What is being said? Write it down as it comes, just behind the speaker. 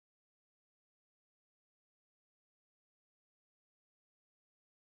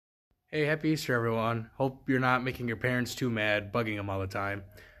Hey, happy Easter, everyone. Hope you're not making your parents too mad, bugging them all the time.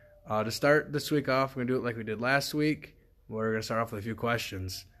 To start this week off, we're going to do it like we did last week. We're going to start off with a few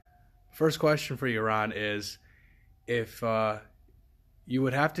questions. First question for you, Ron, is if you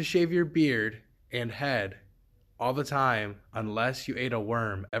would have to shave your beard and head all the time unless you ate a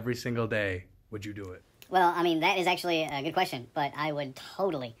worm every single day, would you do it? Well, I mean, that is actually a good question, but I would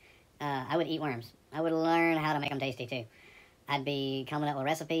totally, I would eat worms. I would learn how to make them tasty, too. I'd be coming up with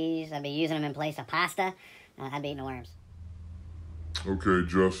recipes. I'd be using them in place of pasta. I'd be eating the worms. Okay,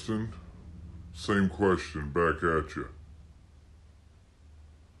 Justin, same question back at you.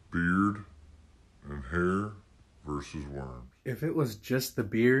 Beard and hair versus worms. If it was just the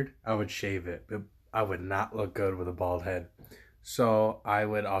beard, I would shave it, but I would not look good with a bald head. So I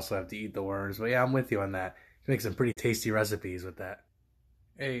would also have to eat the worms. But yeah, I'm with you on that. You can make some pretty tasty recipes with that.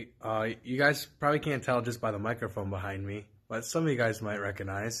 Hey, you guys probably can't tell just by the microphone behind me, but some of you guys might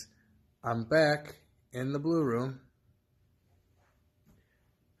recognize. I'm back in the blue room.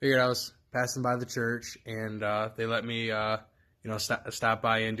 Figured I was passing by the church, and they let me, stop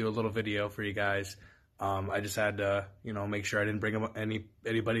by and do a little video for you guys. I just had to, make sure I didn't bring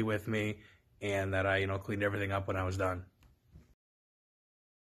anybody with me, and that I, cleaned everything up when I was done.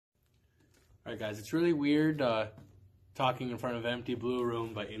 All right, guys, it's really weird talking in front of an empty blue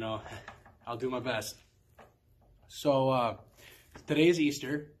room, but, I'll do my best. So today is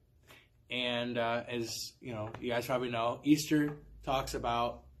Easter, and as, you guys probably know, Easter talks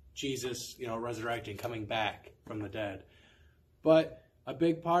about Jesus, resurrecting, coming back from the dead. But a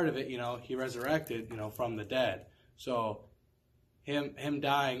big part of it, he resurrected, from the dead. So him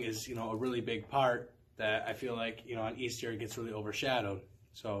dying is, a really big part that I feel like, on Easter it gets really overshadowed.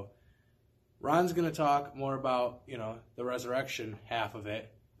 So Ron's going to talk more about, the resurrection half of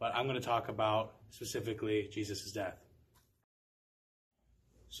it, but I'm going to talk about specifically Jesus' death.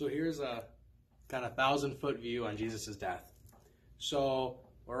 So here's a kind of 1,000-foot view on Jesus' death. So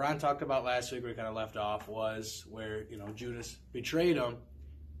what Ron talked about last week, where we kind of left off, was where, Judas betrayed him,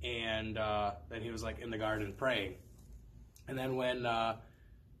 and then he was like in the garden praying. And then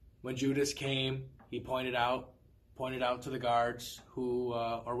when Judas came, he pointed out to the guards who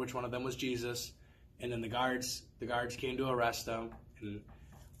or which one of them was Jesus, and then the guards came to arrest him. And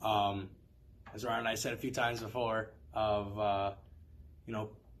as Ron and I said a few times before, of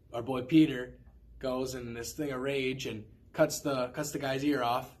our boy Peter goes in this thing of rage and cuts the guy's ear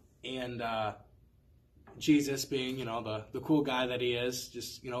off, and Jesus, being the cool guy that he is,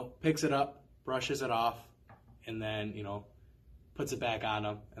 just picks it up, brushes it off, and then puts it back on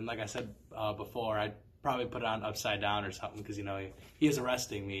him. And like I said before, I'd probably put it on upside down or something, because he is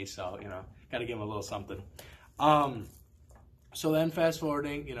arresting me, so got to give him a little something. So then fast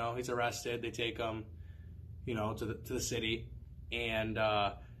forwarding, he's arrested. They take him to the city, and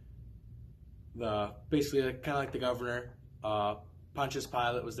basically kind of like the governor, Pontius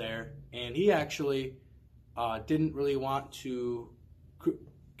Pilate was there, and he actually didn't really want to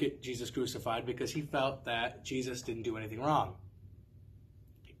get Jesus crucified because he felt that Jesus didn't do anything wrong.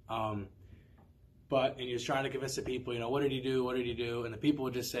 And he was trying to convince the people, what did he do? What did he do? And the people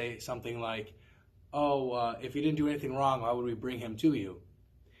would just say something like, if he didn't do anything wrong, why would we bring him to you?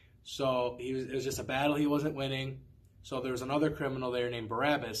 So it was just a battle he wasn't winning. So there was another criminal there named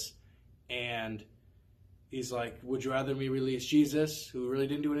Barabbas, and he's like, would you rather me release Jesus, who really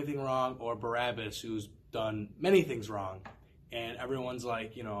didn't do anything wrong, or Barabbas, who's done many things wrong? And everyone's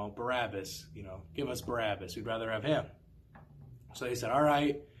like, Barabbas, give us Barabbas. We'd rather have him. So he said, all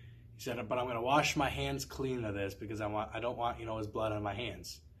right. He said, but I'm going to wash my hands clean of this, because I don't want, his blood on my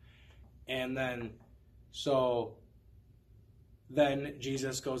hands. And then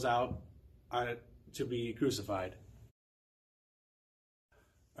Jesus goes out to be crucified.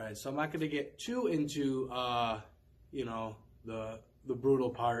 All right, so I'm not going to get too into, the brutal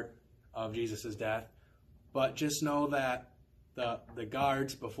part of Jesus' death, but just know that the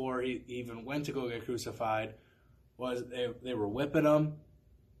guards, before he even went to go get crucified, they were whipping him.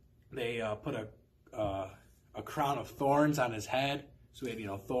 They put a crown of thorns on his head, so he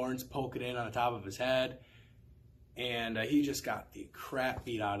had thorns poking in on the top of his head, and he just got the crap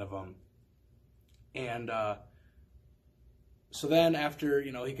beat out of him. And so then after,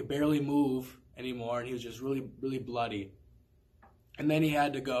 he could barely move anymore, and he was just really, really bloody. And then he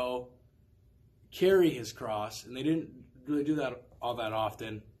had to go carry his cross, and they didn't really do that all that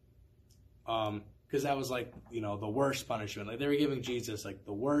often, because that was like, the worst punishment. Like, they were giving Jesus like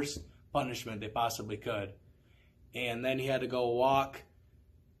the worst punishment they possibly could. And then he had to go walk.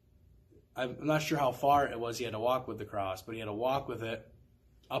 I'm not sure how far it was he had to walk with the cross, but he had to walk with it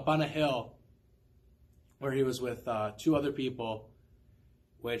up on a hill where he was with two other people,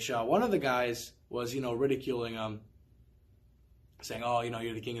 which one of the guys was, ridiculing him, saying, oh,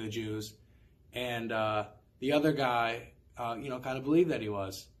 you're the king of the Jews. And the other guy, kind of believed that he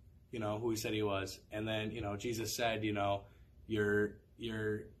was, who he said he was. And then, Jesus said, you're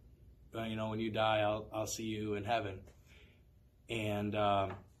when you die, I'll see you in heaven. And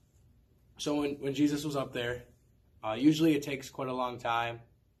so when Jesus was up there, usually it takes quite a long time,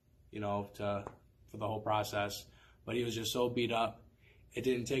 for the whole process. But he was just so beat up, it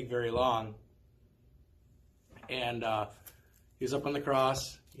didn't take very long. And he was up on the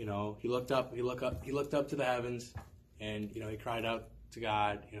cross. He looked up to the heavens, and he cried out to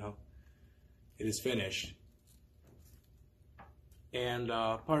God. It is finished. And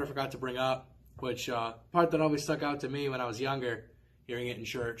part I forgot to bring up, which part that always stuck out to me when I was younger, hearing it in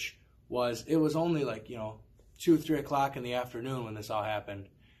church, was it was only like 2-3 o'clock in the afternoon when this all happened.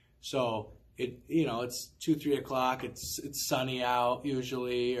 So it's 2-3 o'clock. It's sunny out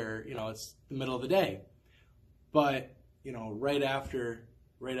usually, or it's the middle of the day. But right after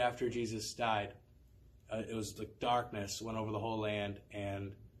Jesus died, it was like darkness went over the whole land,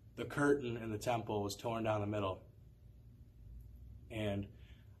 and the curtain in the temple was torn down the middle. And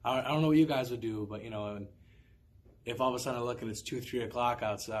I don't know what you guys would do, but if all of a sudden I look and it's 2-3 o'clock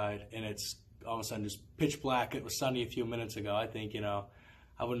outside, and it's all of a sudden just pitch black, it was sunny a few minutes ago, I think I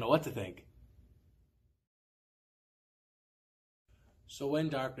wouldn't know what to think. So when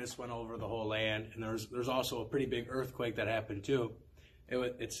darkness went over the whole land, and there's also a pretty big earthquake that happened too.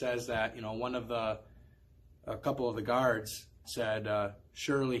 It says that a couple of the guards said,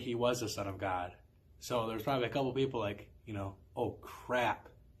 surely he was the Son of God. So there's probably a couple people like, oh crap,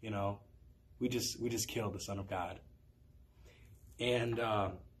 we just killed the Son of God. And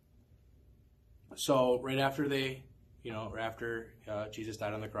so right after Jesus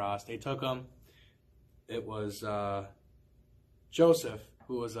died on the cross, they took him. It was Joseph,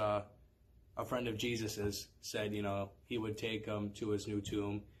 who was a friend of Jesus's, said he would take him to his new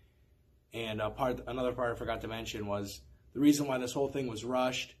tomb. And another part I forgot to mention was the reason why this whole thing was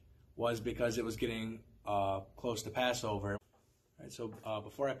rushed was because it was getting close to Passover. All right, so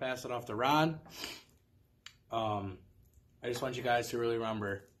before I pass it off to Ron, I just want you guys to really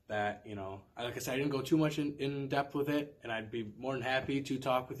remember that, like I said, I didn't go too much in depth with it, and I'd be more than happy to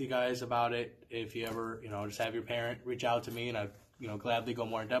talk with you guys about it if you ever, just have your parent reach out to me, and I'd, gladly go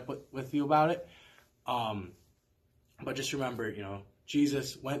more in depth with you about it. But just remember,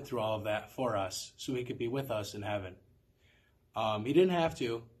 Jesus went through all of that for us so he could be with us in heaven. He didn't have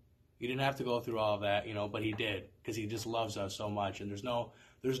to. He didn't have to go through all of that, but he did, because he just loves us so much, and there's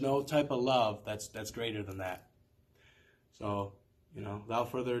no type of love that's greater than that. So,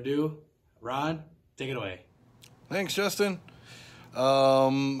 without further ado, Ron, take it away. Thanks, Justin.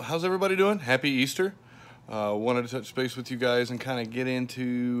 How's everybody doing? Happy Easter. Wanted to touch base with you guys and kind of get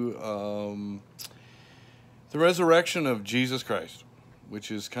into the resurrection of Jesus Christ,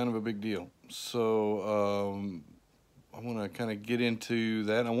 which is kind of a big deal. So I want to kind of get into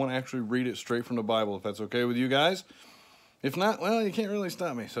that. I want to actually read it straight from the Bible, if that's okay with you guys. If not, well, you can't really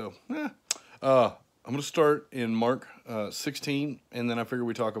stop me. So, I'm going to start in Mark 16, and then I figure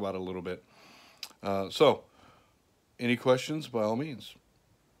we talk about it a little bit. So, any questions, by all means,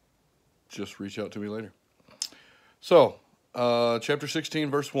 just reach out to me later. So, chapter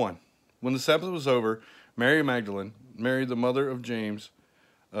 16, verse 1. When the Sabbath was over, Mary Magdalene, Mary the mother of James,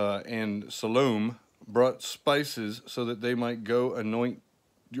 and Salome brought spices so that they might go to anoint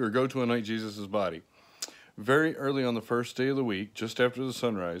Jesus' body. Very early on the first day of the week, just after the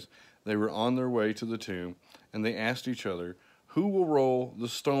sunrise, they were on their way to the tomb, and they asked each other, who will roll the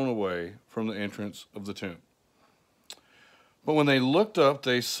stone away from the entrance of the tomb? But when they looked up,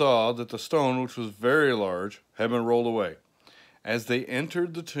 they saw that the stone, which was very large, had been rolled away. As they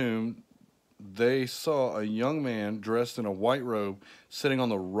entered the tomb, they saw a young man dressed in a white robe sitting on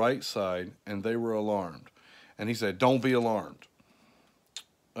the right side, and they were alarmed. And he said, don't be alarmed.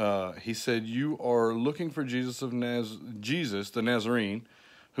 He said, you are looking for Jesus the Nazarene,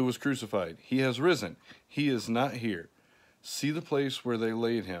 who was crucified. He has risen. He is not here. See the place where they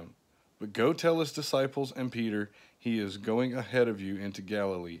laid him. But go tell his disciples and Peter, he is going ahead of you into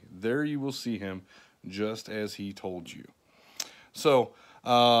Galilee. There you will see him, just as he told you. So,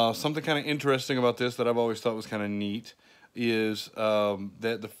 something kind of interesting about this that I've always thought was kind of neat is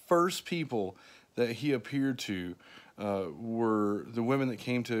that the first people that he appeared to were the women that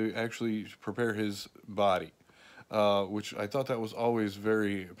came to actually prepare his body, which I thought that was always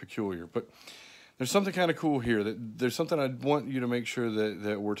very peculiar. But there's something kind of cool here. There's something I want you to make sure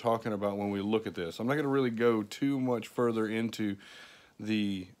that we're talking about when we look at this. I'm not going to really go too much further into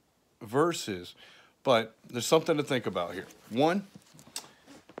the verses, but there's something to think about here. One,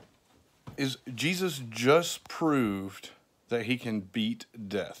 is Jesus just proved that he can beat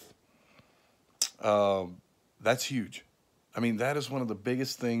death. That's huge. I mean, that is one of the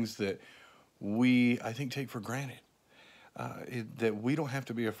biggest things that we, I think, take for granted. That we don't have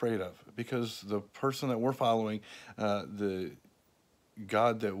to be afraid of, because the person that we're following, the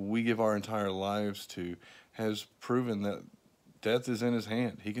God that we give our entire lives to, has proven that death is in his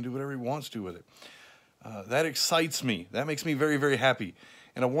hand. He can do whatever he wants to with it. That excites me. That makes me very, very happy.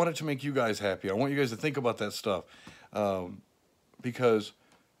 And I want it to make you guys happy. I want you guys to think about that stuff, because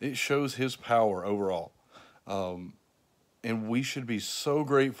it shows his power overall. And we should be so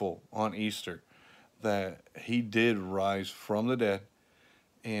grateful on Easter that he did rise from the dead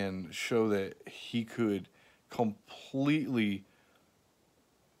and show that he could completely,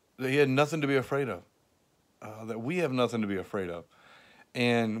 that he had nothing to be afraid of, that we have nothing to be afraid of.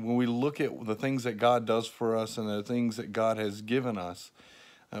 And when we look at the things that God does for us and the things that God has given us,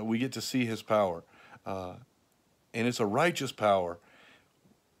 we get to see his power. And it's a righteous power.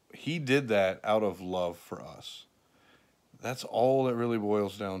 He did that out of love for us. That's all that really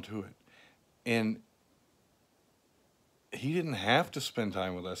boils down to it. And he didn't have to spend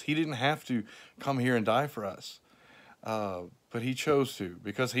time with us. He didn't have to come here and die for us. But he chose to,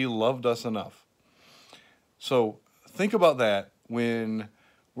 because he loved us enough. So think about that when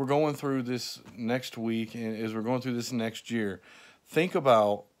we're going through this next week, and as we're going through this next year. Think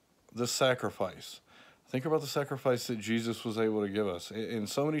about the sacrifice. Think about the sacrifice that Jesus was able to give us. And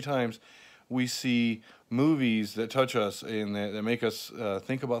so many times we see movies that touch us and that make us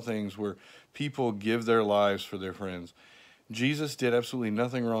think about things where people give their lives for their friends. Jesus did absolutely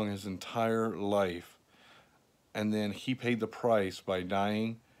nothing wrong his entire life. And then he paid the price by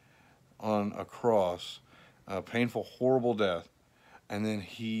dying on a cross, a painful, horrible death. And then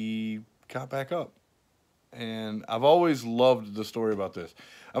he got back up. And I've always loved the story about this.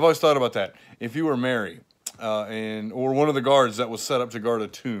 I've always thought about that. If you were Mary, or one of the guards that was set up to guard a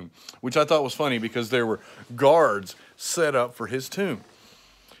tomb, which I thought was funny because there were guards set up for his tomb.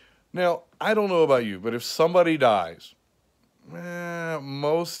 Now, I don't know about you, but if somebody dies,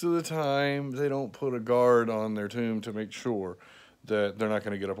 most of the time they don't put a guard on their tomb to make sure that they're not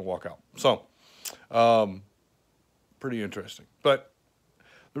going to get up and walk out. So, pretty interesting. But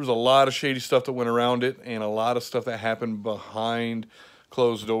there was a lot of shady stuff that went around it, and a lot of stuff that happened behind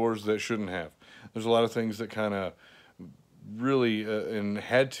closed doors that shouldn't have. There's a lot of things that kind of really, and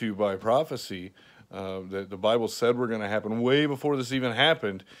had to by prophecy, that the Bible said were going to happen way before this even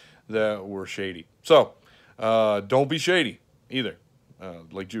happened, that were shady. So, don't be shady either,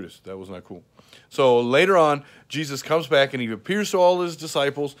 like Judas. That was not cool. So later on, Jesus comes back and he appears to all his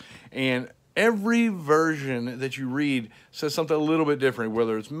disciples, and every version that you read says something a little bit different,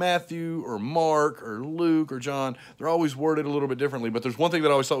 whether it's Matthew or Mark or Luke or John. They're always worded a little bit differently. But there's one thing that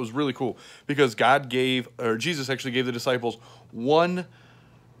I always thought was really cool, because Jesus actually gave the disciples one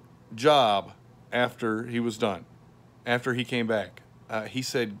job after he was done, after he came back. He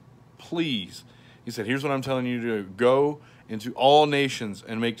said, please, he said, here's what I'm telling you to do. Go into all nations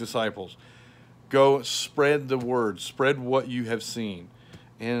and make disciples. Go spread the word, spread what you have seen.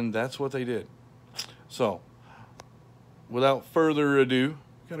 And that's what they did. So, without further ado,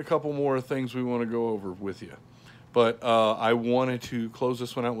 got a couple more things we want to go over with you. But I wanted to close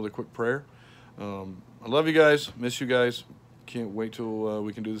this one out with a quick prayer. I love you guys. Miss you guys. Can't wait till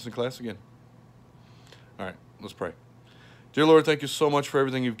we can do this in class again. All right, let's pray. Dear Lord, thank you so much for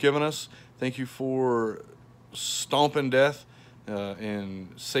everything you've given us. Thank you for stomping death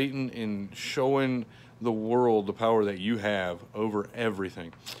and Satan, in showing the world the power that you have over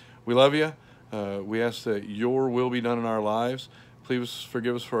everything. We love you. We ask that your will be done in our lives. Please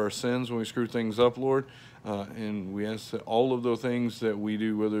forgive us for our sins when we screw things up, Lord. And we ask that all of the things that we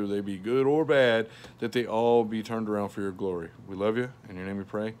do, whether they be good or bad, that they all be turned around for your glory. We love you. In your name we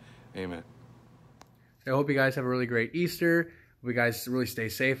pray. Amen. I hope you guys have a really great Easter. Hope you guys really stay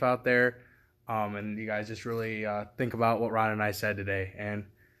safe out there. And you guys just really think about what Ron and I said today. And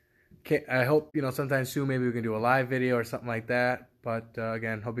I hope, sometime soon maybe we can do a live video or something like that. But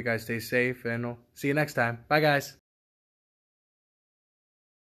again, hope you guys stay safe, and we'll see you next time. Bye, guys.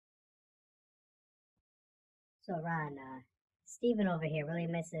 So, Ron, Steven over here really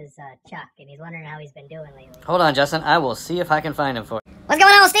misses Chuck, and he's wondering how he's been doing lately. Hold on, Justin. I will see if I can find him for you. What's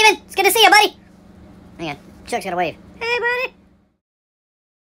going on, Steven? It's good to see you, buddy. Hang on. Chuck's got to wave. Hey, buddy.